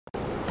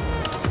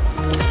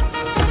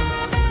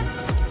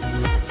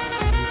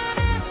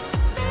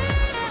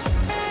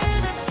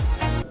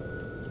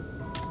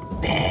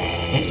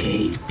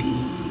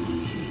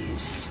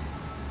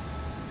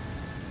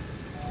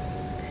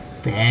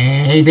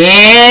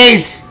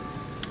Babies!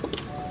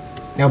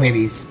 No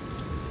babies.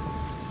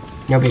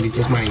 No babies,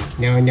 just money.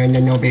 No, no,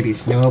 no, no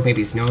babies. No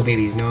babies, no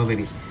babies, no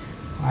babies.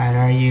 What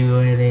are you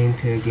willing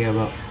to give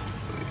up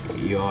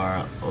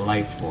your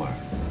life for?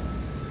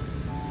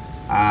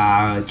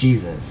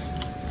 Jesus.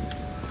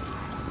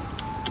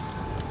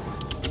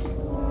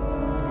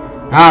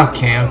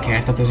 Okay, okay, I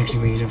thought there was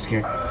actually going to be a jump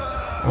scare.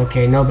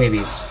 Okay, no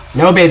babies.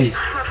 No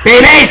babies!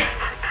 Babies!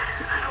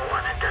 I don't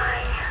want to die.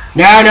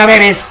 No, no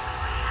babies!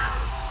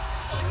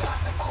 I'm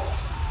not Nicole.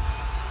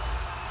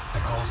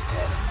 Nicole's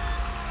dead.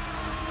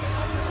 You're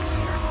not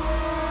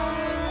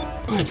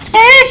really here.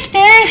 Save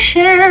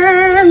station!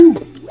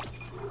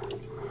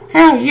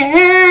 Hell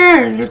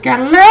yeah! You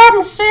gotta love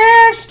my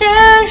save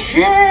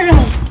station!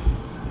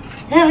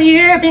 Hell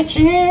yeah,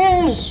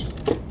 bitches!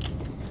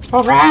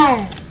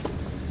 Alright!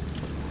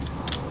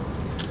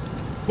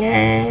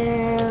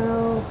 Yeah.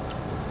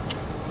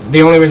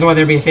 The only reason why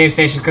there'd be a save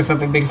station is because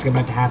something big is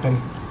about to happen.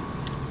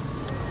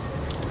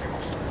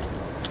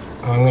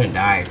 Oh, I'm gonna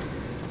die.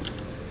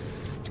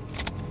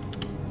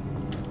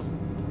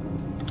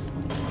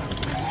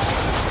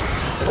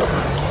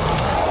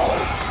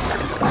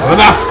 What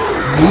the?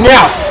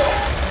 No!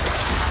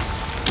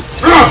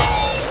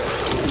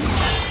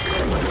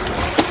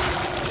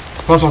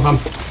 Who else wants some?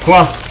 Who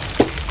else?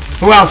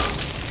 Who else?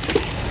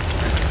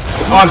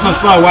 Oh, I'm so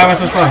slow. Why am I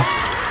so slow?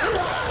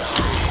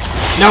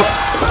 Nope.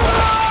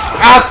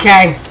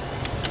 Okay.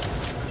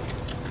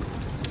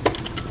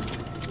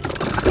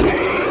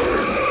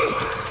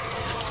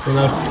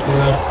 Reload.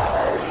 Reload.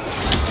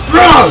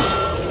 Reload!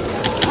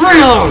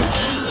 Reload!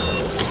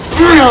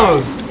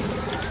 Reload!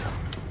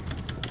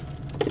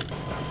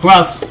 Who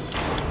else?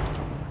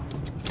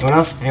 Anyone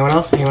else? Anyone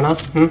else? Anyone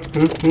else?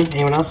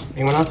 Anyone else?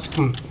 Anyone else?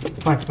 Come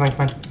on, come on,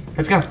 come on.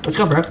 Let's go. Let's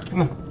go, bro.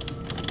 Come on.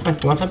 Come on.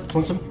 You want some? You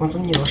want some? You want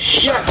some? You know,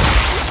 shut up!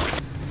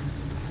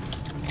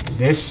 Is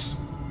this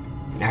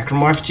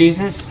Necromorph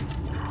Jesus?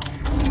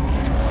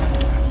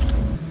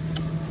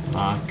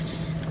 Locked.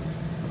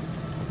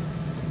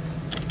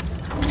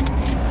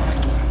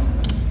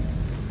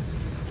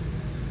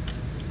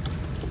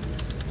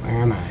 Where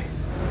am I?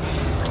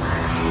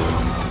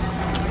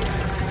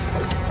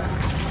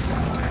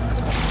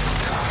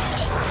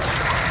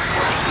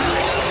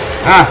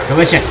 Ah,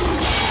 delicious.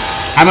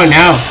 How about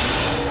no?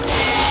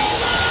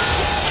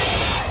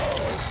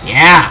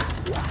 Yeah.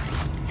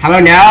 How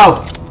about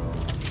no?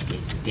 You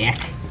dick.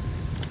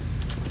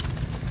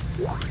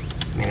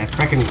 Man, that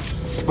frickin'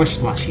 splish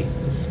splashy.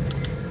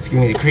 It's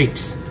giving me the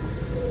creeps.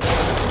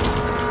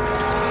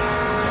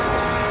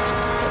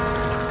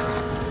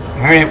 I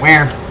heard it,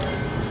 where?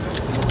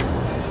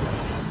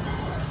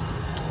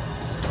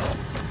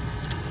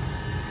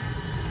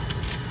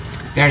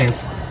 There it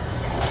is.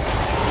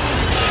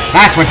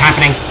 That's what's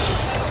happening.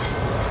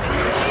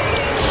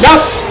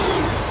 Nope!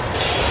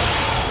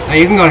 Oh,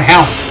 you can go to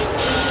hell.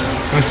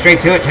 Go straight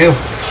to it, too.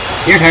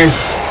 Your turn.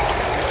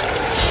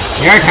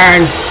 Your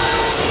turn.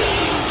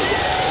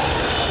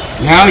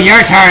 No,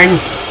 your turn.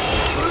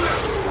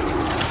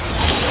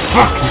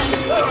 Fuck.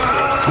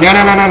 No,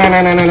 no, no, no, no, no,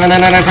 no, no, no,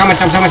 no, no, so much,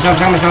 so much, so much.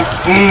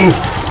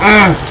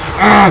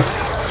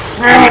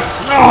 Spam it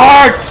so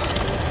hard.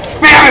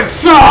 Spam it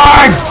so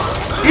hard.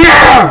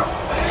 Yeah!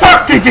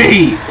 Suck the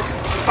D!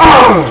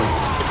 Oh!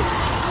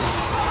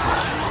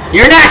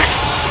 You're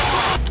next!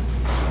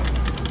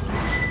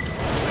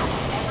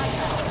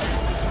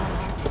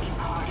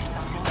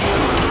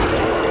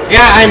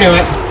 Yeah, I knew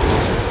it.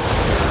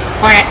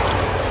 Fuck it.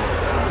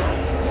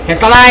 Hit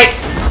the light!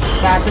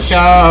 Start the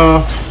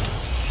show!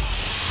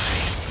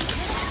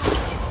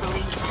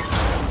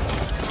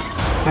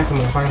 Attack the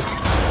motherfucker.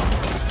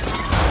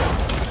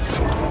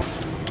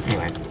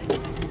 Anyway.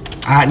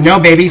 No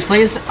babies,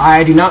 please.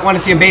 I do not want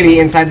to see a baby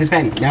inside this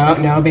vent. No,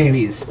 no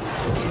babies.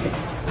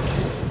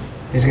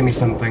 There's gonna be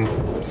something.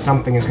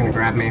 Something is gonna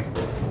grab me.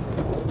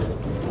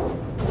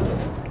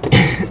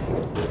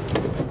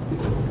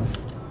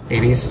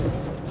 Babies.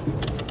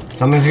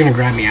 Something's gonna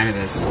grab me out of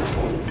this.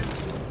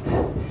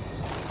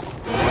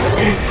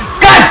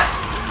 God!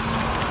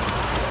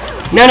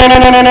 No, no, no,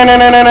 no, no, no, no,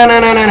 no, no, no, no,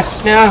 no, no,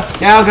 no,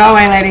 no, go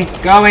away, lady.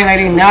 Go away,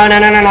 lady. No, no,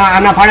 no, no, no,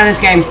 I'm not part of this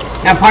game.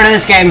 Not part of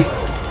this game.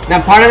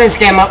 Not part of this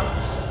game. What?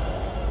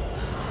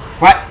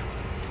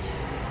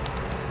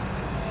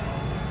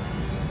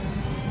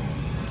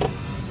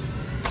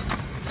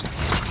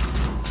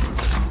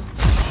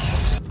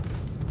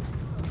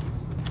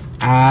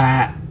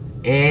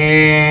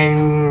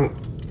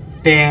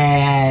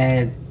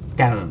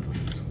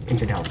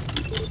 Infidels.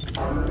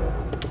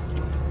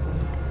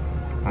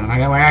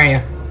 Motherfucker, where are you?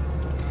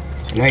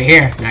 I know you're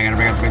here. Now I gotta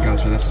bring out the big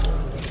guns for this.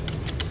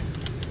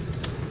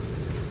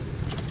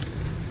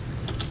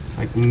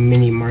 Like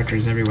mini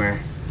markers everywhere.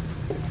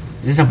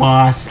 Is this a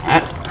boss?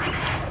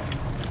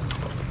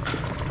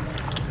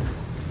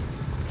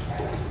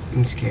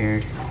 I'm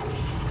scared.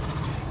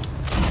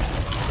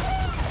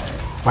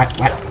 What?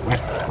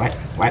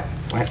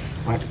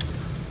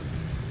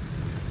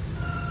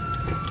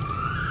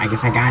 I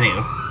guess I got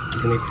to.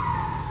 It's gonna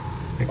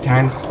take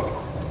time.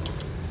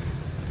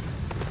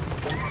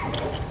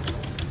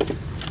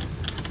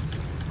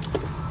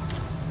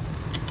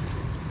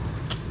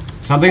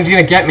 Something's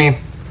gonna get me.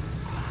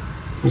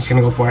 I'm just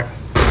gonna go for it.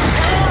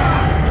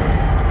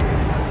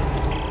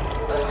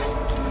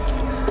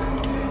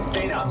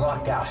 Dana, I'm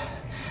locked out.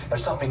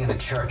 There's something in the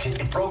church.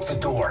 It broke the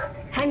door.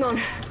 Hang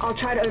on. I'll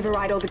try to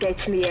override all the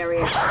gates in the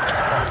area.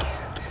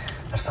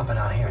 There's something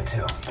out here,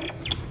 too.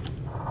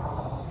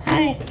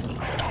 Hey.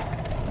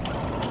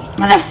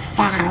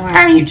 Motherfucker, where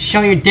are you?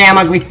 Show your damn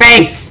ugly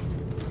face!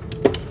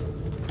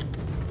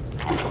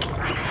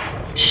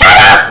 Shut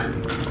up!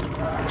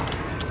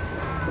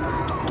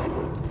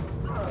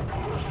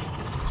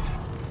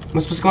 Am I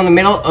supposed to go in the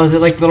middle? Oh, is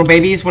it like little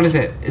babies? What is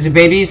it? Is it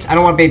babies? I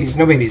don't want babies.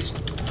 No babies.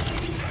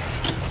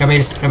 No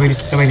babies. No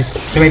babies. No babies.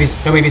 No babies.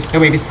 No babies.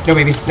 No babies. No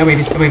babies. No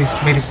babies. No babies.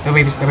 No babies. No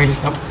babies. No babies.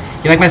 Nope.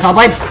 You like my saw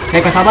blade? You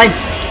like my saw blade?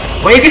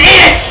 Well, you can eat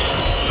it!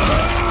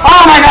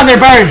 Oh my god, they're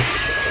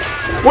birds!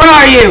 What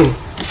are you?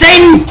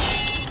 Satan!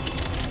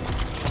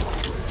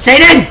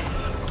 Satan!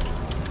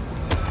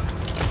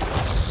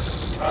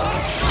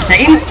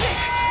 Satan?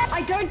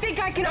 I don't think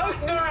I can. Out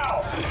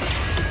now!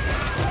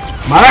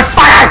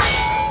 Motherfucker!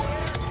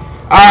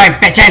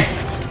 Alright,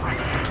 bitches!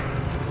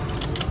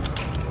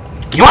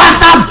 You want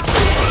some?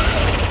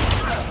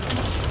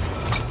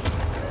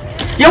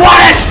 You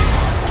want it?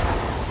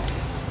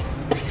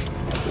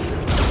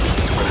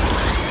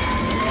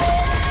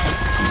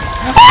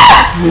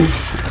 Ah!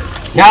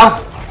 No?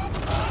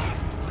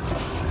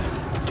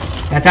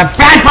 That's a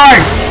bad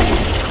bird!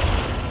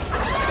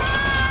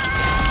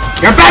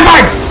 You're a bad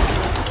bird!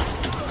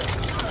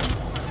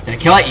 Did I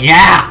kill it?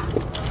 Yeah!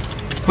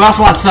 Who else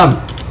wants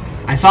some?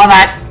 I saw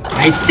that.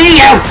 I see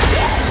you!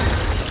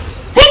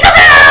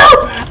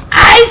 Peekaboo!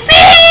 I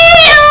see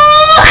you!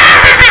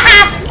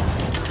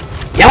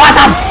 You want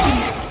some?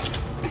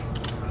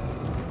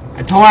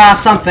 I tore off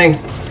something.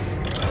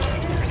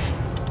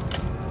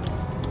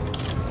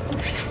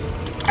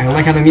 I don't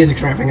like how the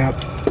music's wrapping up.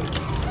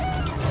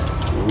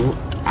 Ooh,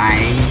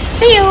 I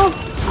see you!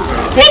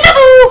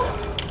 Peekaboo!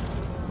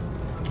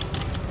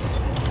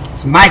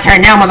 It's my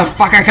turn now,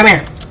 motherfucker! Come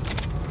here!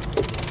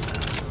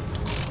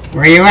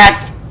 Where you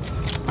at?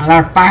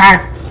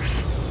 Motherfucker!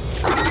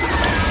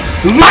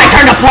 It's my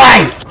turn to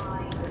play!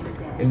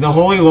 Is the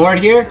Holy Lord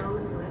here?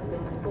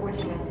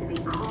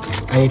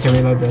 I need to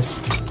reload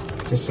this.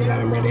 Just so that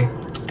I'm ready.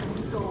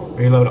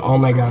 Reload all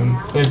my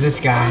guns. There's this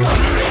guy.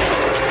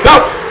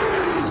 No!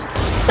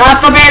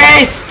 Not the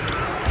babies!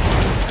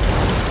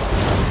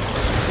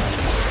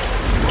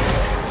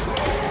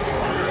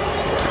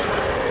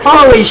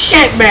 Holy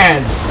shit,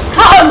 man!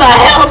 Calm the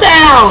hell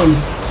down!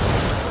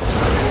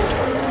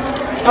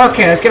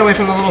 Okay, let's get away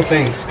from the little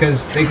things,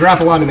 because they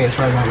grapple onto me as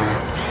far as I know.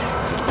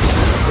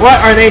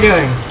 What are they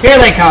doing? Here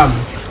they come!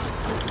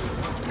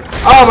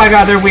 Oh my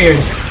god, they're weird.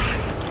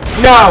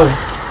 No!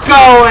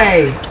 Go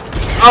away!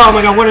 Oh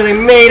my god, what are they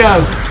made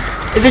of?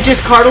 Is it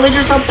just cartilage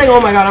or something? Oh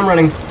my god, I'm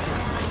running.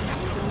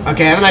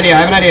 Okay, I have an idea,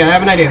 I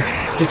have an idea.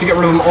 Just to get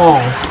rid of them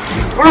all.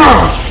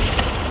 Ugh.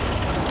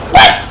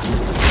 What?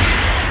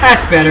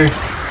 That's better.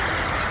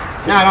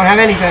 No, I don't have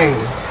anything.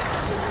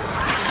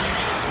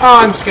 Oh,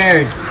 I'm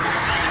scared.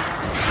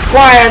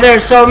 Why are there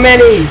so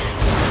many?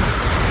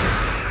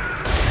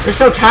 They're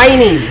so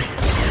tiny.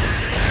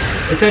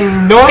 It's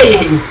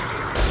annoying.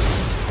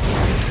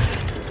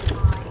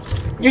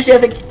 Usually I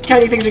think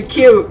tiny things are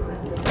cute.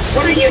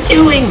 What are you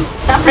doing?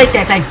 Stop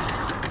breakdancing.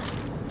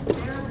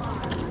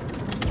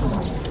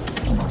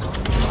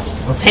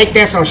 I'll take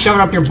this and I'll shove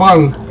it up your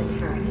bung.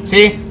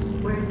 See?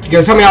 You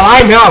gonna tell me to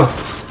lie? No.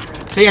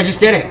 See, I just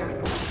did it.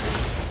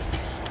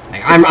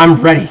 I'm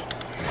ready.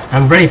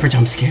 I'm ready for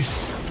jump scares.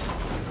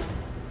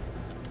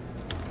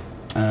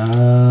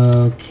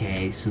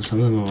 Okay, so some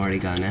of them have already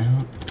gone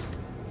out.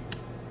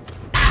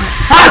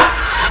 Ah!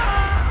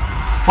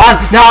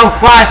 What? No!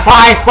 Why?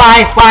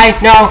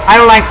 No! I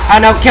don't like.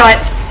 No! Kill it!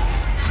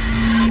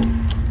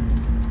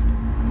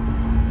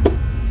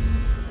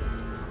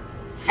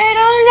 I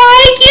don't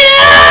like you!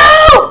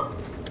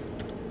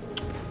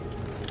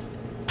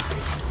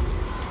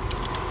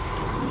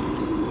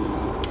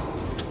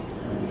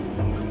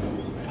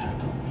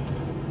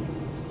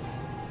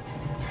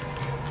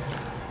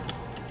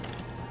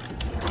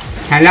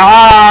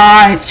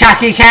 Hello, it's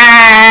Chucky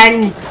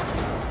Chan.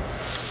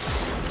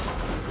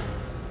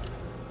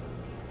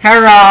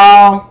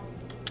 Hello.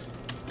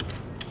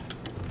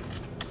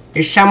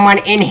 Is someone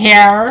in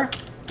here?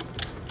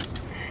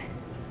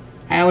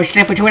 I always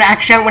slip into an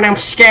accent when I'm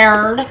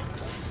scared.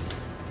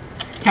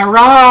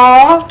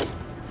 Hello?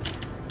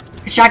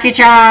 It's Chucky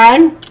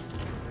Chan.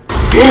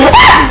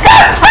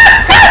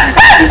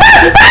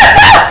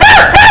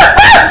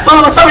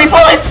 Full of so many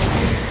bullets.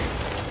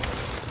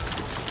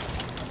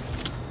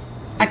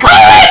 I call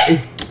it!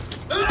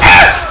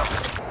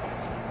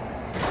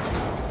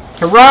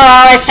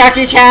 Hurrah, it's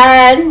Chucky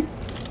Chan!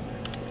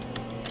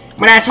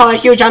 When I saw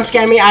you jump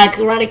scare me, I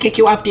could rather kick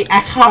you up the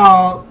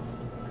asshole.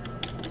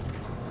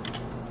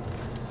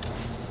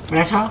 What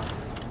asshole?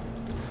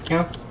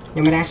 No?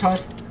 No more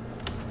assholes?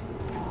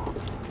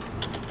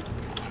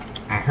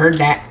 I heard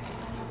that.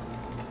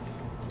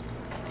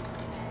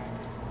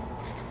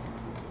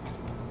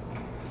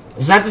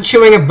 Is that the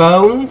chewing of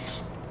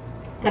bones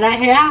that I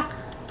hear?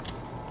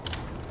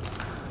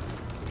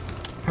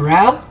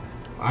 Hello?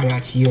 Oh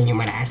no, it's you and you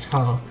mother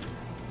asshole.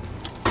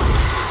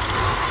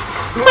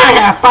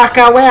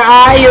 Motherfucker, where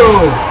are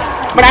you?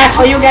 Mother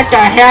asshole, you get the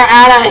hell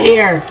out of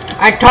here.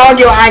 I told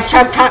you I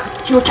chopped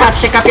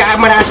chopstick up your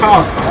mother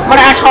asshole.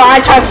 Mother asshole, I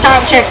chopped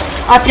chopstick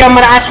up your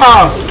mother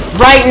asshole.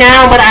 Right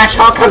now, mother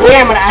asshole, come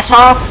here, mother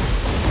asshole.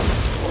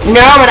 No,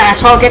 mother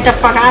asshole, get the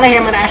fuck out of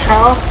here, mother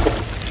asshole.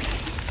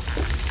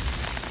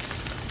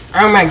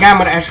 Oh my god,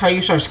 mother asshole, you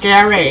so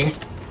scary.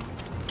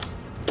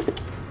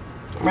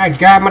 My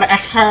god, mother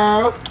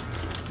asshole.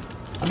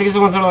 I think it's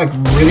the ones that are like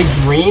really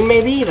green,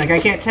 maybe? Like,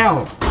 I can't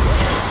tell.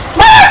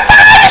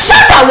 Motherfucker, I just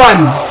shot that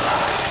one!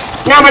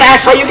 No, mother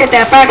asshole, you get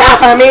the fuck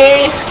off of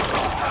me!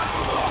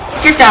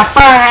 Get the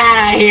fuck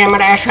out of here,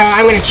 mother asshole.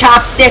 I'm gonna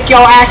chop dick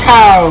your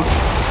asshole!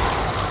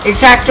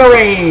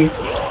 Exactly!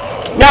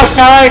 No,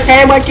 sorry,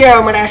 same with you,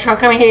 mother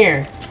asshole. Come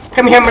here.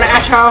 Come here, mother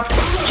asshole.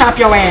 Chop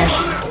your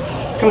ass.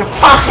 Come the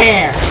fuck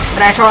here.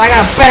 Mother asshole, I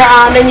got a better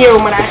arm than you,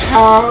 mother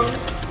asshole.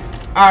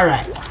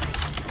 Alright.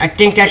 I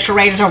think that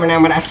charade is over now,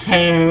 mother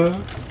asshole.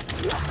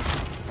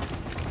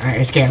 Alright,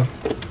 let's go.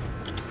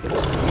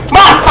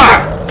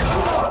 Motherfucker!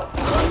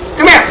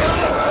 Come here!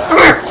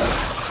 Come here!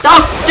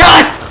 Don't do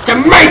this to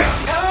me!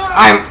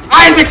 I'm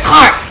Isaac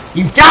Clarke!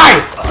 You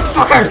die!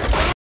 Fucker!